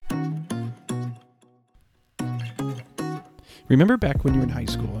Remember back when you were in high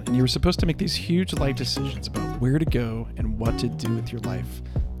school and you were supposed to make these huge life decisions about where to go and what to do with your life,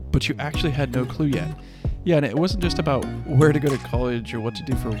 but you actually had no clue yet? Yeah, and it wasn't just about where to go to college or what to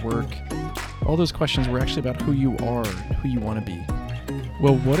do for work. All those questions were actually about who you are and who you want to be.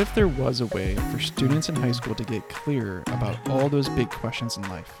 Well, what if there was a way for students in high school to get clear about all those big questions in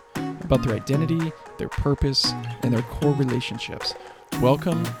life, about their identity, their purpose, and their core relationships?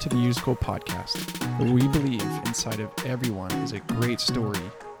 Welcome to the U School Podcast, where we believe inside of everyone is a great story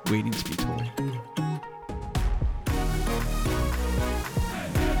waiting to be told.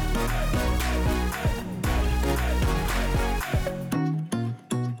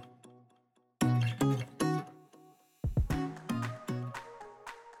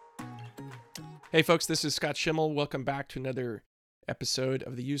 Hey folks, this is Scott Schimmel. Welcome back to another episode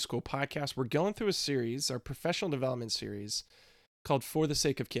of the U School Podcast. We're going through a series, our professional development series, called For the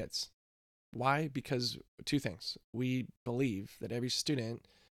Sake of Kids. Why? Because two things. We believe that every student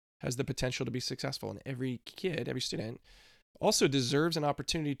has the potential to be successful, and every kid, every student, also deserves an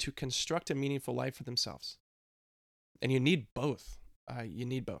opportunity to construct a meaningful life for themselves. And you need both.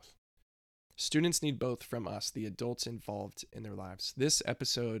 Students need both from us, the adults involved in their lives. This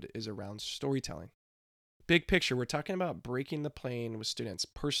episode is around storytelling. Big picture, we're talking about breaking the plane with students,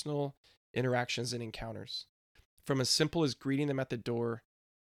 personal interactions and encounters. From as simple as greeting them at the door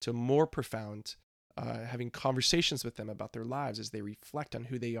to more profound, having conversations with them about their lives as they reflect on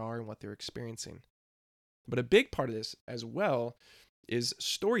who they are and what they're experiencing. But a big part of this as well is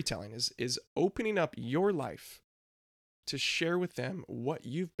storytelling, is opening up your life to share with them what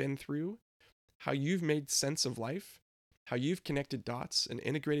you've been through, how you've made sense of life, how you've connected dots and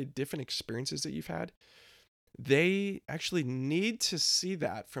integrated different experiences that you've had. They actually need to see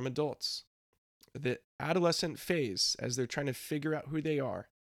that from adults. The adolescent phase, as they're trying to figure out who they are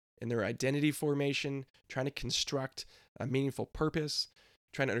in their identity formation, trying to construct a meaningful purpose,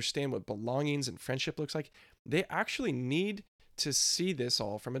 trying to understand what belongings and friendship looks like, they actually need to see this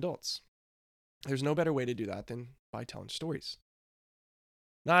all from adults. There's no better way to do that than by telling stories.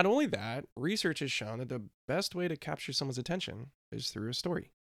 Not only that, research has shown that the best way to capture someone's attention is through a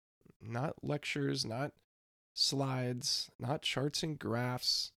story. Not lectures, not slides, not charts and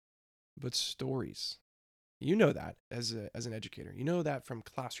graphs, but stories. You know that as an educator. You know that from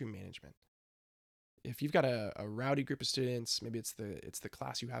classroom management. If you've got a rowdy group of students, maybe it's the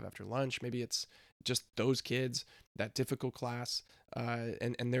class you have after lunch, maybe it's just those kids, that difficult class,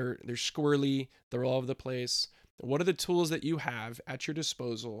 and they're squirrely, they're all over the place. What are the tools that you have at your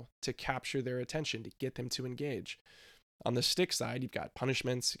disposal to capture their attention, to get them to engage? On the stick side, you've got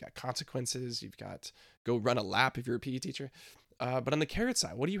punishments, you've got consequences, you've got go run a lap if you're a PE teacher. But on the carrot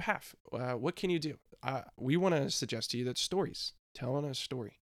side, what do you have? What can you do? We want to suggest to you that stories, telling a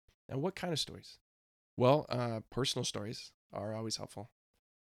story. And what kind of stories? Well, personal stories are always helpful.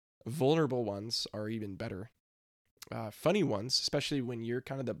 Vulnerable ones are even better. Funny ones, especially when you're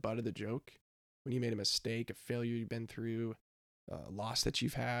kind of the butt of the joke, when you made a mistake, a failure you've been through, a loss that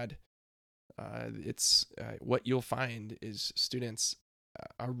you've had. What you'll find is students,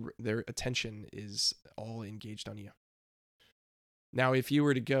 their attention is all engaged on you. Now, if you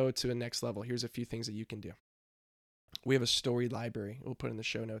were to go to a next level, here's a few things that you can do. We have a story library. We'll put in the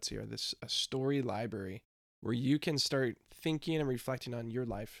show notes here. A story library where you can start thinking and reflecting on your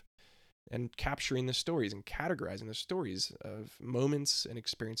life and capturing the stories and categorizing the stories of moments and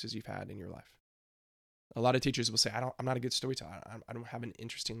experiences you've had in your life. A lot of teachers will say, I'm not a good storyteller. I don't have an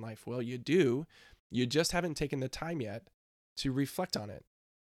interesting life. Well, you do. You just haven't taken the time yet to reflect on it.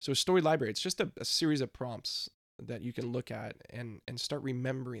 So a story library, it's just a series of prompts that you can look at and start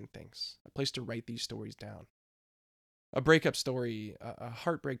remembering things, a place to write these stories down. A breakup story, a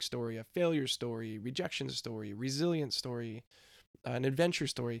heartbreak story, a failure story, rejection story, resilience story, an adventure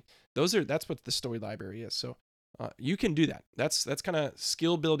story. That's what the story library is. So you can do that. That's kind of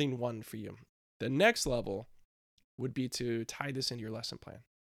skill building one for you. The next level would be to tie this into your lesson plan.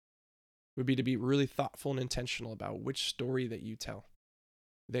 Would be to be really thoughtful and intentional about which story that you tell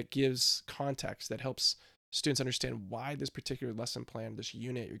that gives context, that helps students understand why this particular lesson plan, this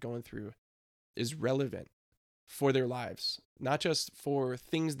unit you're going through is relevant for their lives, not just for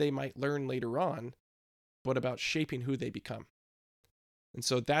things they might learn later on, but about shaping who they become. And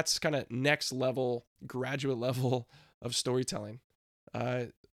so that's kind of next level, graduate level of storytelling.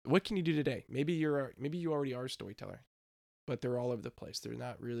 What can you do today? Maybe you already are a storyteller, but they're all over the place. They're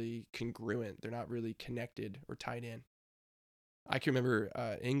not really congruent. They're not really connected or tied in. I can remember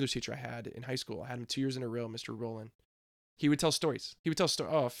an English teacher I had in high school. I had him 2 years in a row, Mr. Rowland. He would tell stories. He would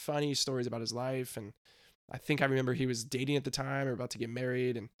tell funny stories about his life. And I think I remember he was dating at the time or about to get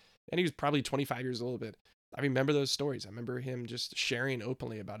married. And he was probably 25 years old. But I remember those stories. I remember him just sharing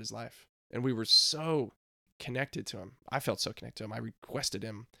openly about his life. And we were so connected to him. I felt so connected to him. I requested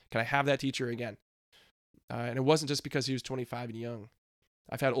him, can I have that teacher again? And it wasn't just because he was 25 and young.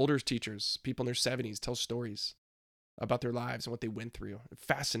 I've had older teachers, people in their 70s, tell stories about their lives and what they went through.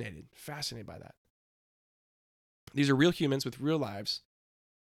 Fascinated by that. These are real humans with real lives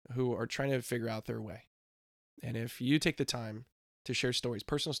who are trying to figure out their way. And if you take the time to share stories,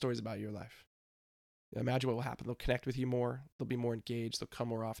 personal stories about your life, imagine what will happen. They'll connect with you more. They'll be more engaged. They'll come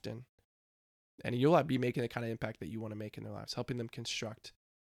more often. And you'll be making the kind of impact that you want to make in their lives, helping them construct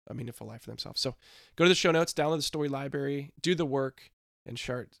a meaningful life for themselves. So go to the show notes, download the story library, do the work, and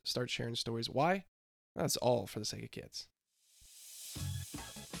start sharing stories. Why? That's all for the sake of kids.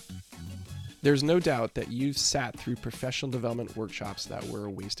 There's no doubt that you've sat through professional development workshops that were a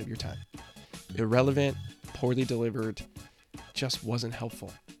waste of your time. Irrelevant, poorly delivered, just wasn't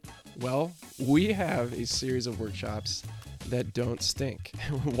helpful. Well, we have a series of workshops that don't stink.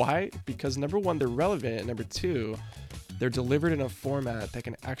 Why? Because number one, they're relevant, and number two, they're delivered in a format that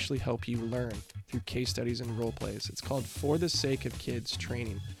can actually help you learn through case studies and role plays. It's called For the Sake of Kids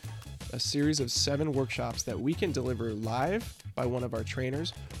Training, a series of 7 workshops that we can deliver live by one of our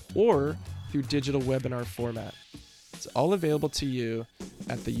trainers or through digital webinar format. It's all available to you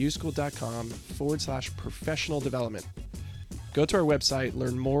at theuschool.com/professional development. Go to our website,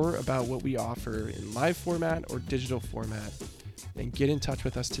 learn more about what we offer in live format or digital format, and get in touch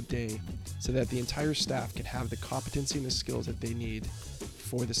with us today so that the entire staff can have the competency and the skills that they need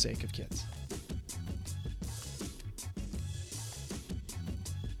for the sake of kids.